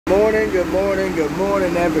Good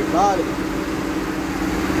morning, everybody.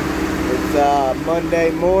 It's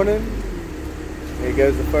Monday morning. Here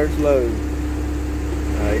goes the first load.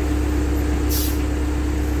 All right.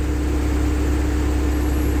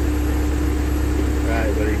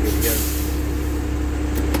 Alright, buddy, good to go.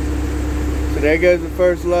 So there goes the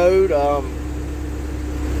first load.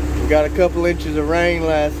 We got a couple inches of rain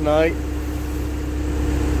last night.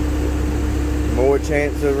 More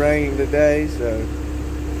chance of rain today, so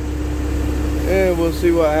yeah, we'll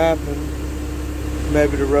see what happens.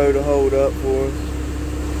 Maybe the road will hold up for us.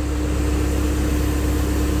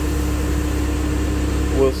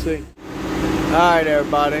 We'll see. Alright,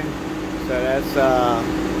 everybody. So that's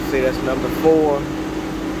that's number 4.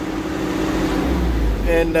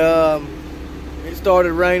 And it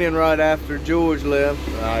started raining right after George left.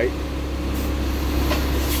 Alright.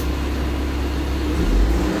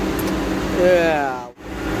 Yeah.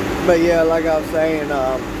 But yeah, like I was saying,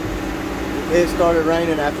 it started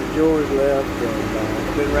raining after George left, and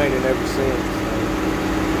it's been raining ever since.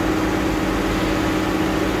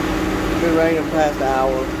 It's been raining past an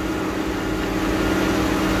hour.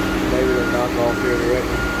 Maybe they'll knock off here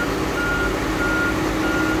directly.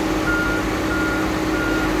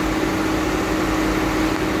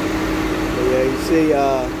 But yeah, you see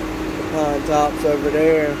the pine tops over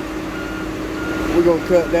there. We're gonna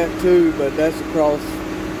cut that too, but that's across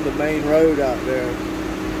the main road out there.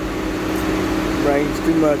 Rains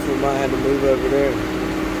too much, we might have to move over there. I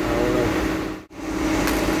don't know.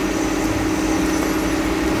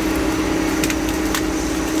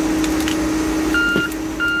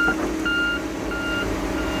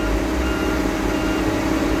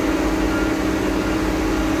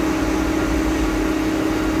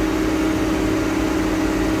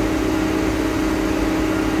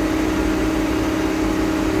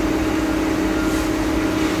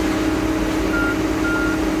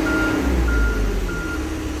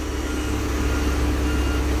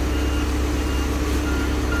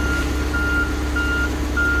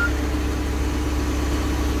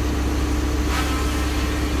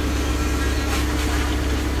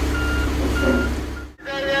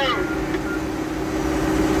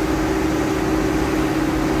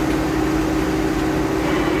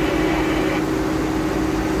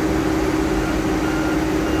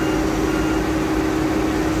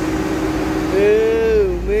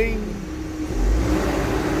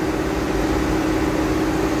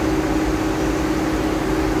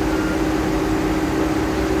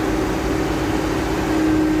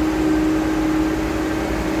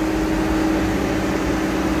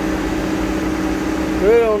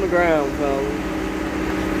 Put it on the ground, fellas.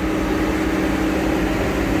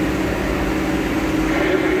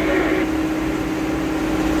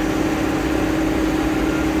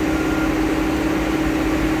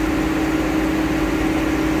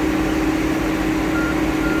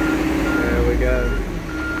 There we go.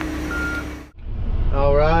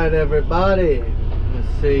 Alright, everybody.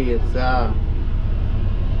 Let's see, it's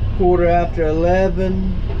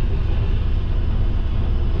 11:15.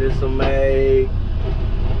 This will make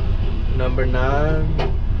number 9.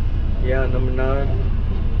 Yeah, number 9.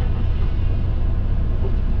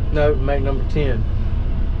 No, make number 10.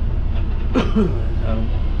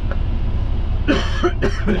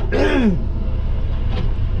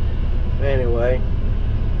 Anyway,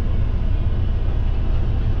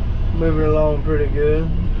 moving along pretty good.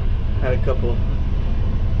 Had a couple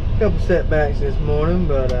setbacks this morning,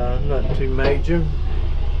 but nothing too major.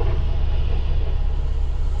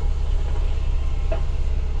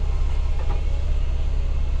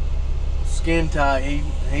 Skin tight,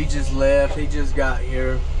 he just left, he just got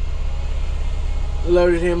here.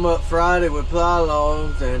 Loaded him up Friday with ply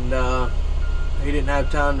logs, and he didn't have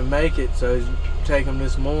time to make it, so he's taking him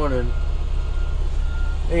this morning.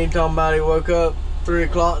 He ain't talking about he woke up 3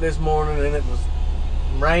 o'clock this morning and it was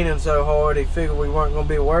raining so hard he figured we weren't going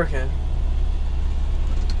to be working.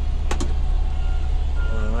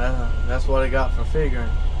 Well, that's what he got for figuring.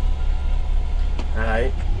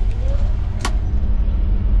 Alright.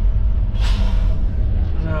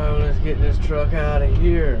 So let's get this truck out of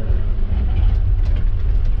here.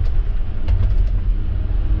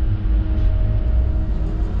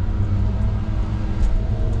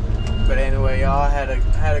 But anyway, y'all, had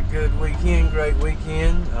a good weekend, great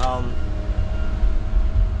weekend.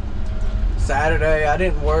 Saturday, I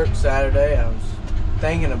didn't work Saturday. I was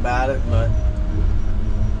thinking about it, but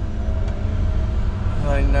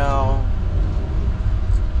I know.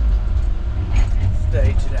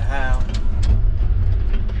 Stayed to the house.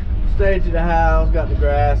 Stayed to the house, got the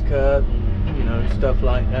grass cut, and, you know, stuff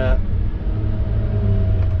like that.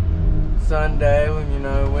 Sunday, when, you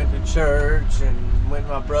know, went to church and went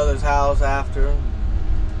to my brother's house after,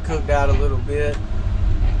 cooked out a little bit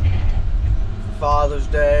for Father's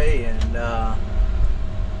Day, and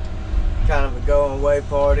kind of a going away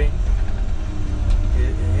party.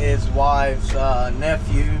 His wife's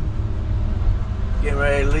nephew getting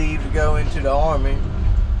ready to leave to go into the army.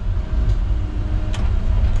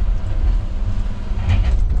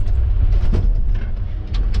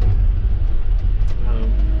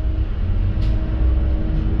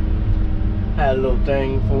 Had a little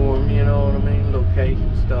thing for him, you know what I mean? A little cake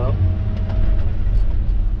and stuff.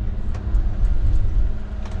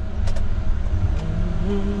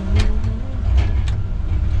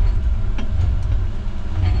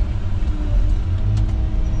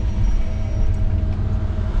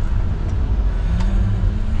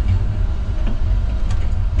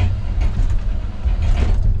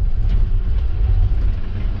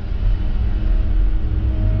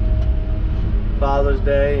 Father's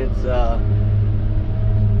Day, it's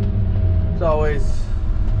always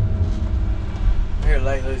here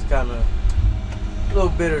lately. It's kind of a little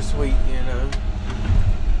bittersweet, you know.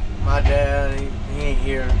 My dad, he ain't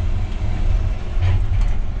here.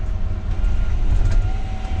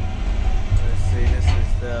 Let's see, this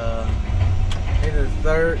is the either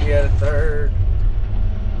the third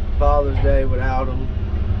Father's Day without him.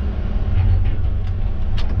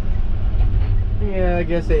 Yeah, I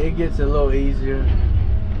guess it gets a little easier.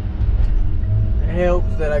 It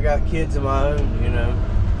helps that I got kids of my own, you know.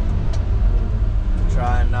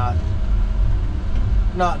 Try and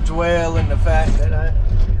not dwell in the fact that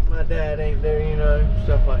my dad ain't there, you know,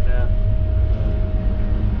 stuff like that.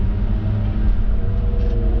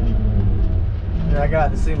 And I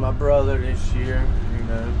got to see my brother this year, you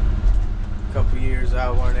know. A couple years I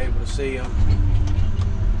weren't able to see him.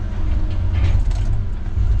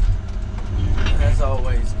 That's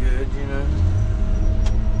always good, you know.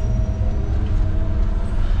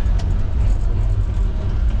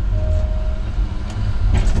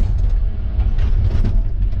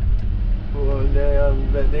 One day,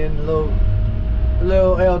 but then little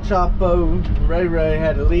El Chapo, Ray Ray,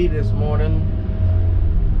 had to leave this morning.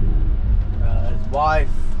 His wife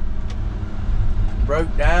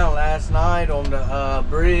broke down last night on the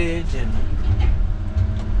bridge, and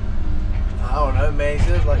I don't know, man, he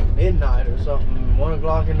says like midnight or something, 1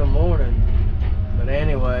 o'clock in the morning. But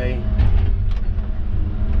anyway,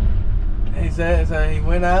 he says he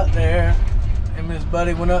went out there, him and his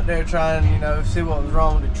buddy went up there trying, you know, see what was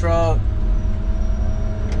wrong with the truck.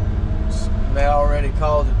 They already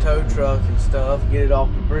called the tow truck and stuff, get it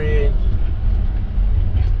off the bridge.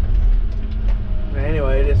 But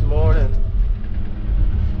anyway, this morning,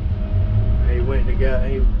 he went to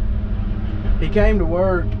go, he came to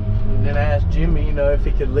work, and then asked Jimmy, you know, if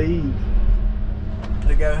he could leave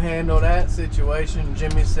to go handle that situation.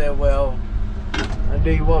 Jimmy said, well, I'll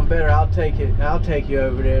do you one better, I'll take you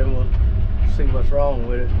over there and we'll see what's wrong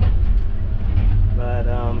with it. But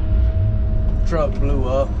the truck blew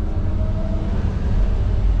up.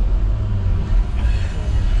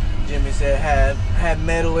 Jimmy said had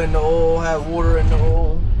metal in the oil, had water in the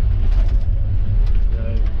oil.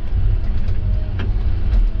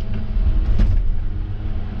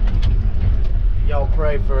 Y'all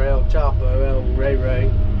pray for El Chapo, El Ray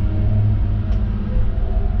Ray.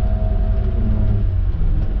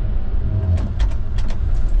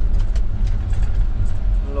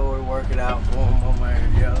 Lord, work it out for him one way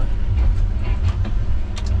or the other.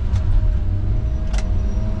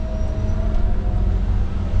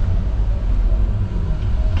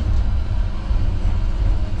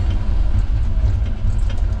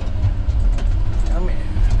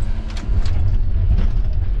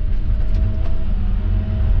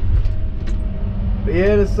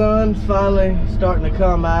 Yeah, the sun's finally starting to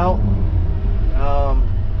come out.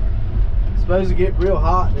 It's supposed to get real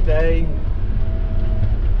hot today.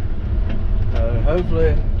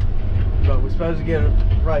 Hopefully, but we're supposed to get a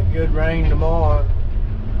right good rain tomorrow.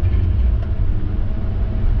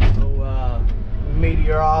 So,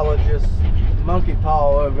 meteorologist Monkey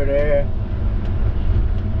Paw over there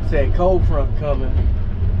said cold front coming.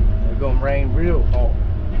 It's gonna rain real hard.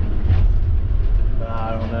 But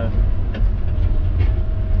I don't know.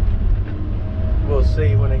 We'll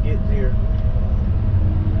see when it gets here.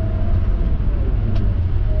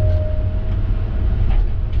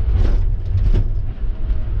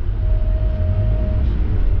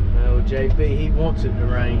 No, JP, he wants it to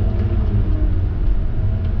rain.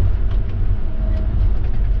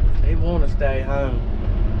 He want to stay home.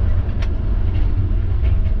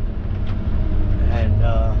 And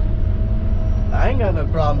I ain't got no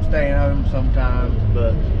problem staying home sometimes,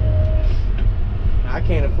 but I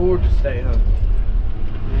can't afford to stay home.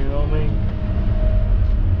 You know what I mean?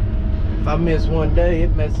 If I miss one day,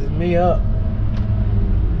 it messes me up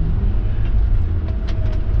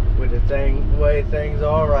with the way things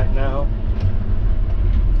are right now.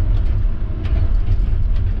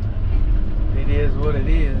 It is what it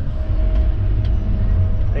is.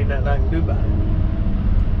 Ain't nothing I can do about it.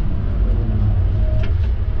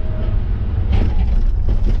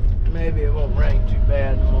 Maybe it won't rain too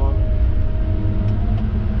bad tomorrow.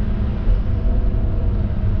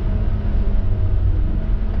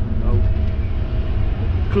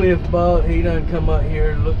 Cliff Buck, he done come up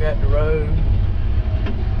here to look at the road.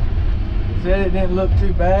 He said it didn't look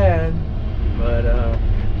too bad, but I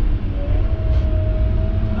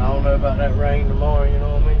don't know about that rain tomorrow, you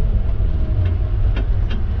know what I mean?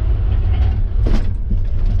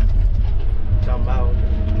 Talking about,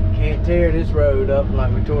 can't tear this road up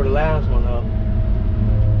like we tore the last one up.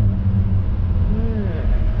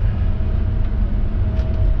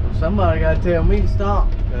 Well, somebody gotta tell me to stop,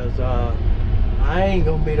 because I ain't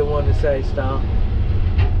gonna be the one to say stop.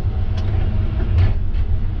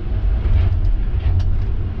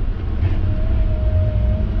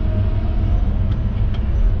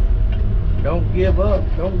 Don't give up.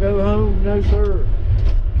 Don't go home. No, sir.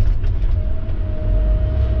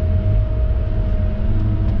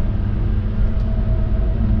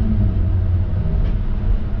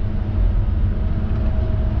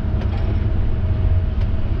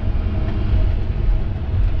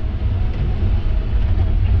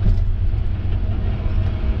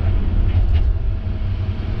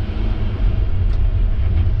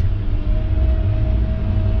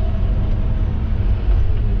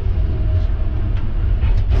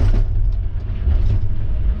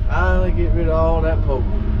 Get rid of all that poke.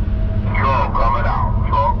 Truck coming out.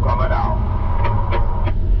 Truck coming out.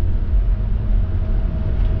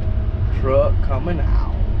 Truck coming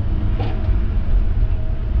out.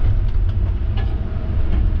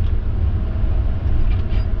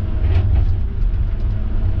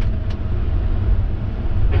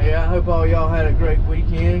 Yeah, I hope all y'all had a great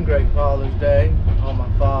weekend, great Father's Day. All my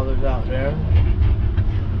fathers out there.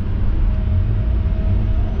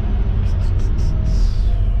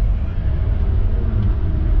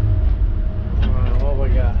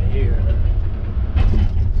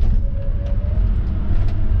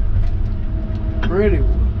 Pretty wood.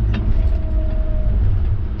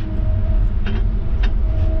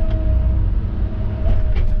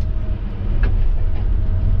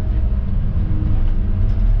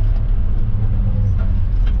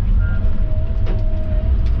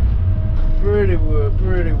 Pretty wood,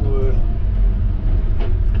 pretty wood.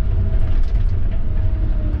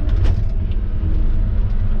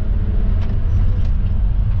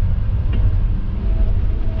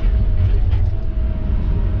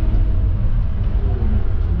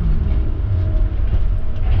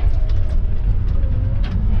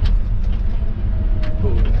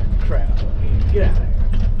 Get out of here.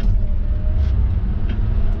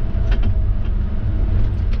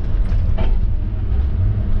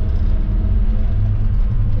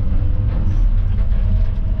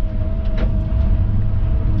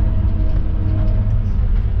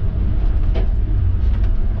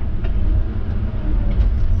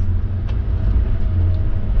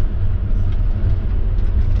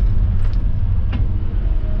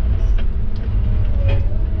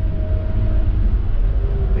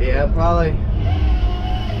 Yeah, probably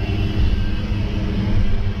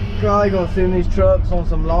gonna send these trucks on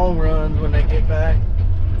some long runs when they get back.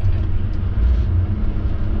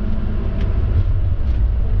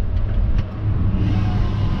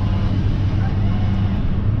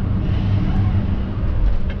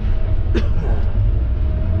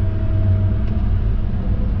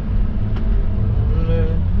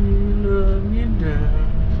 Let me love you down.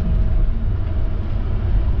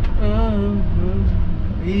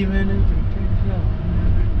 Even if it takes long.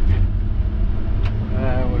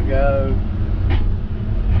 There we go.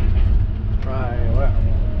 Right, well.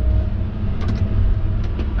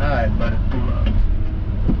 Alright, buddy, pull up.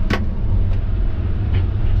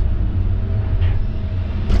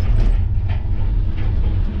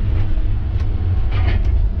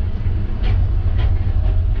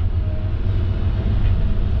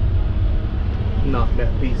 Knock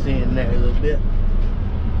that piece in there a little bit.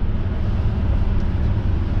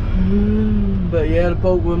 But yeah, the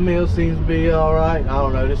Pokewood Mill seems to be alright. I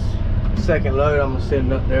don't know, this second load I'm gonna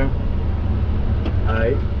send up there.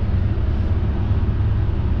 Alright.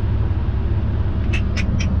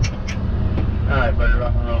 Alright, buddy,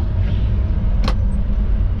 rock and roll.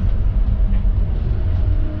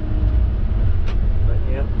 But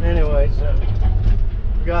yeah, anyway, so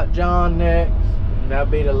we got John next, and that'll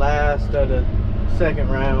be the last of the second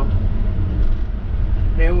round.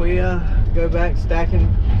 Then we go back stacking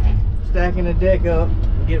the deck up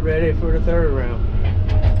and get ready for the third round.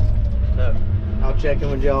 So I'll check in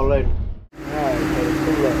with y'all later. Alright, so let's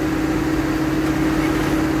pull up.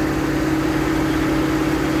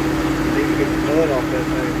 Need to get the mud off that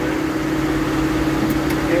thing, man.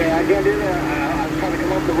 Yeah, I can't do that. I was trying to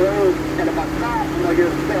come up the road and if I stop, I'm gonna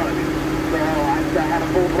get stuck. So I had a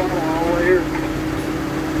full throttle all the way here.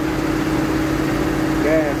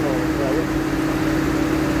 Gas on it, brother.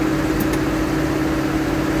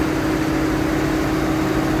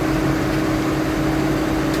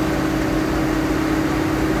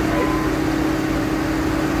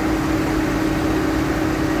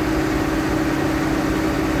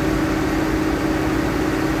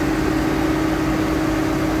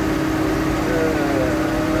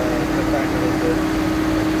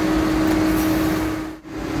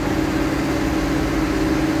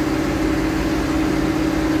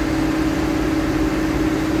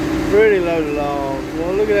 Pretty loaded logs.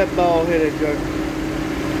 Well, look at that ball headed jerk.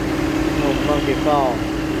 Little funky fall.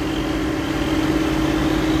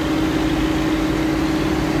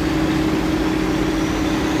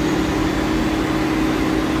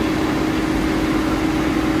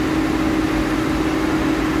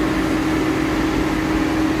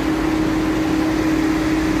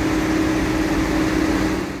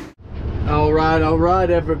 All right,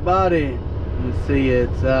 everybody. Let's see,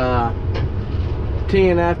 it's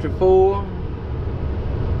 10 after 4.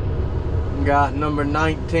 Got number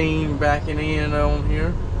 19 backing in on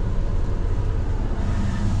here.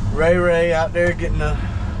 Ray out there getting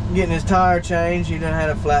his tire changed. He done had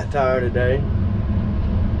a flat tire today.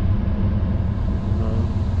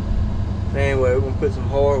 Anyway, we're gonna put some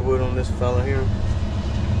hardwood on this fella here.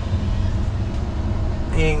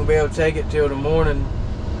 He ain't gonna be able to take it till the morning.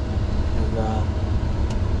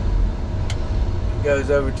 It goes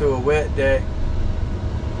over to a wet deck.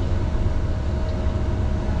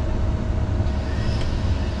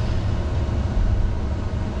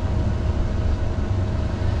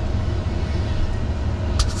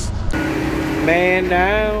 Man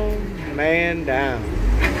down, man down.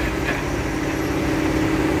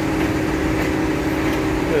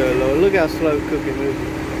 Good Lord, look how slow cooking is.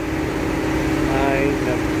 I ain't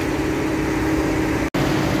nothing.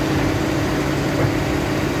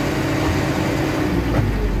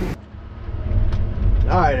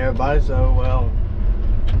 Alright everybody, so well,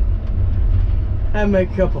 I had to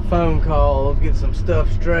make a couple phone calls, get some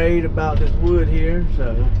stuff straight about this wood here,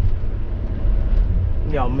 so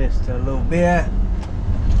y'all missed it a little bit.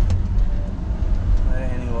 But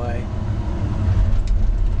anyway.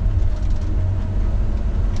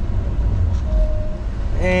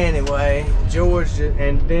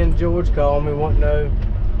 George called me, wanted to know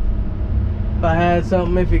if I had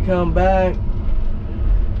something if he come back.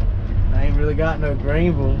 I ain't really got no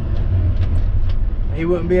Greenville. He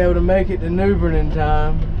wouldn't be able to make it to New Bern in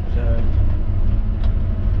time, so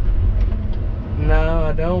no,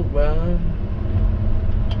 I don't, well,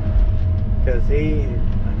 because I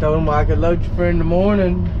told him I could load you for in the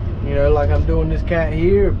morning, you know, like I'm doing this cat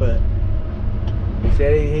here, but he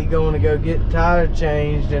said he going to go get the tire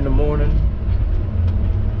changed in the morning.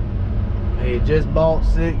 He had just bought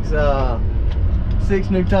six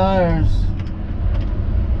new tires.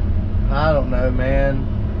 I don't know, man,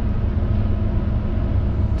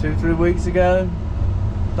 2-3 weeks ago,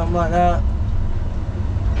 something like that.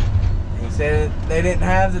 He said they didn't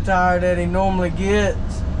have the tire that he normally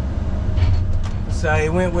gets, so he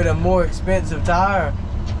went with a more expensive tire,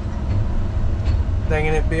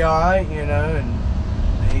 thinking it'd be alright, you know, and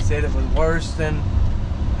he said it was worse than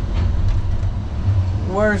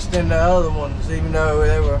the other ones, even though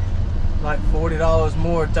they were like $40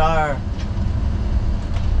 more a tire.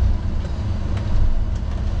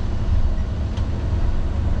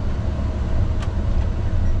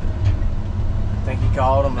 I think he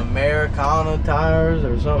called them Americana tires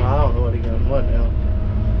or something. I don't know what he got. What now?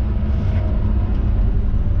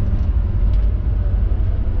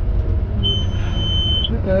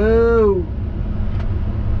 Oh.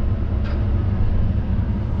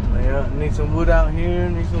 Yeah, need some wood out here.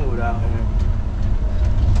 Need some wood out here.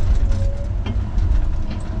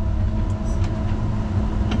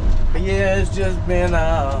 But yeah, it's just been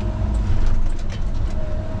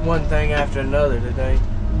one thing after another today.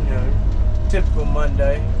 You know, typical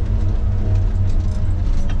Monday.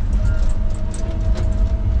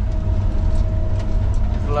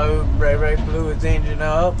 Ray blew his engine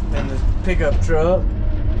up in the pickup truck.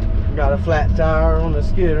 Got a flat tire on the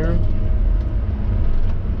skidder.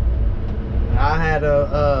 I had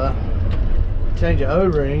to change an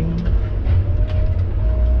O-ring.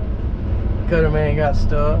 Cutter man got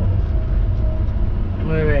stuck.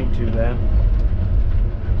 Well, it ain't too bad.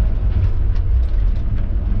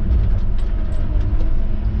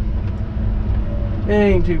 It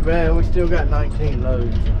ain't too bad. We still got 19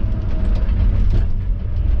 loads.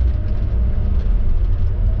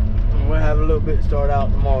 We'll have a little bit to start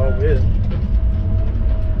out tomorrow with.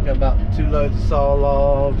 Got about 2 loads of saw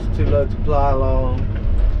logs, 2 loads of ply logs,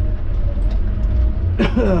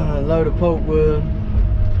 a load of pulp wood.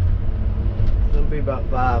 It'll be about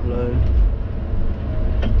 5 loads.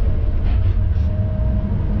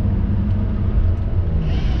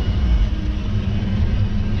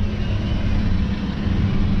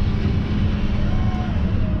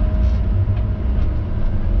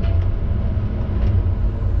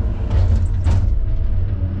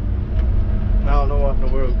 I don't know what in the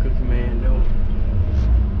world Cookie Man doing.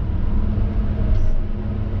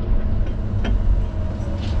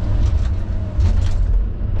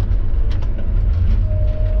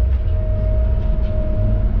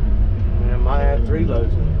 Man, I might have 3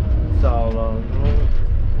 loads of saw logs.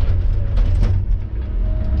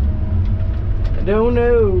 I don't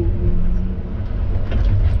know.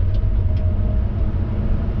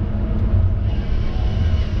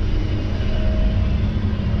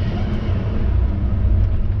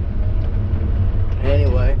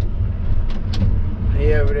 Anyway,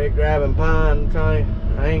 he over there grabbing pine, trying.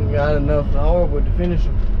 I ain't got enough hardwood to finish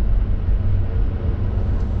them.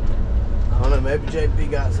 I don't know, maybe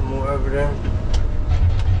JP got some more over there.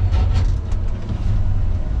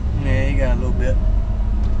 Yeah, he got a little bit.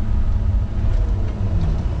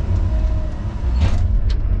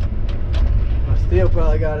 I still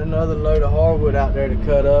probably got another load of hardwood out there to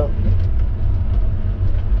cut up.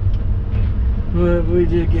 But we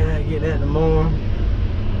just get that tomorrow.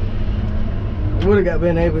 Would have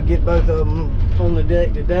been able to get both of them on the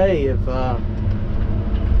deck today if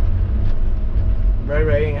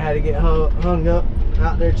Ray ain't had to get hung up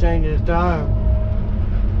out there changing his tire.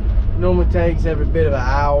 Normally takes every bit of an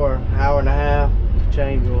hour, hour and a half to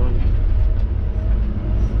change one.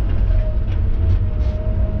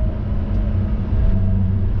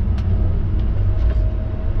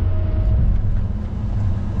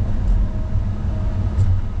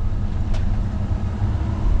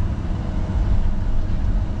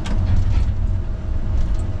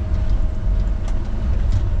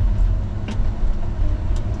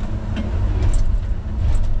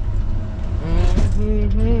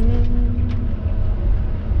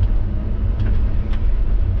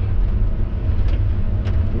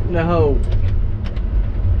 No.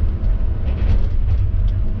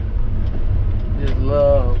 Just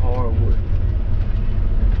love hardwood.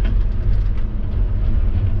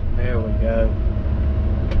 There we go.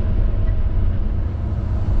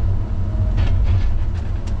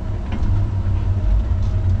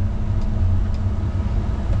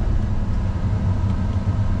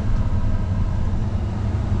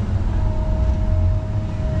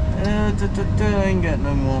 I ain't got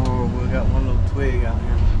no more hardwood. I got one little twig out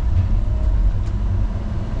here.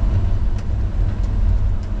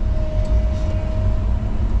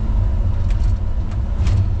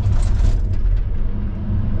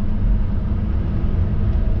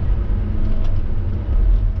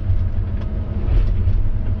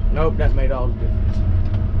 Nope, that made all the difference.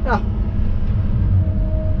 Now,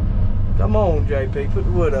 come on, JP, put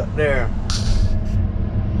the wood up there.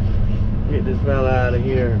 Get this fella out of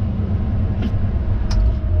here.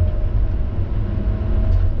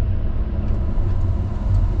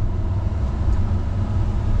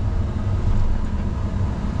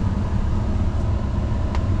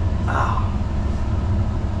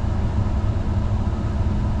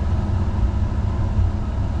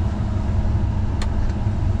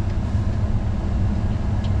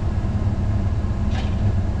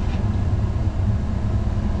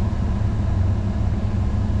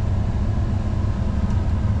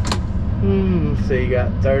 So you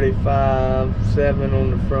got 35.7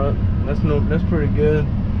 on the front. That's pretty good.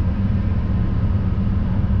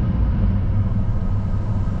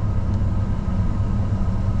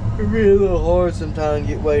 It's really a little hard sometimes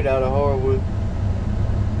to get weight out of hardwood,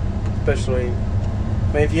 especially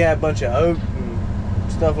if you have a bunch of oak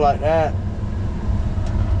and stuff like that.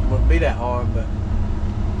 It wouldn't be that hard, but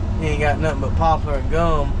you ain't got nothing but poplar and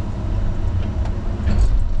gum.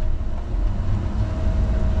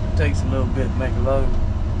 Takes a little bit to make a load.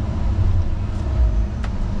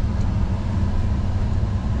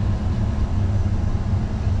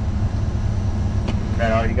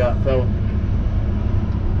 That all you got, fella?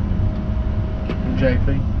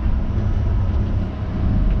 JP?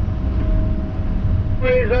 What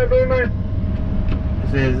do you say, Boomer?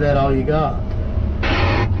 I said, is that all you got?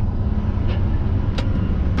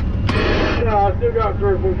 No, I still got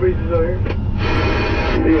 3 or 4 pieces over here.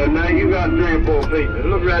 Yeah, now you got 3 or 4 pieces.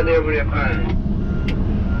 Look right there with that pine.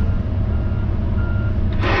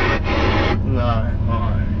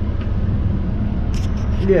 Alright.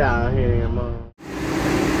 Yeah, I hear him.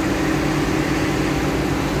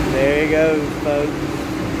 There he goes, folks.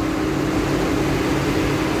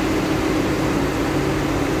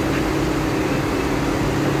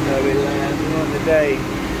 That'll be the last one today.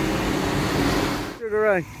 Sugar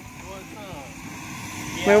Ray.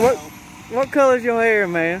 Man, what color's your hair,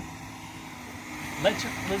 man?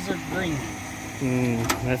 Electric lizard green.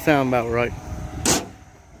 That sounds about right.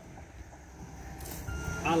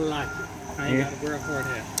 I like it. I ain't got to wear a hard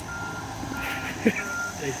hat.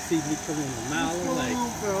 They see me coming a mile away.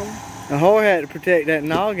 A hard hat to protect that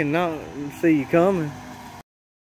noggin, not see you coming.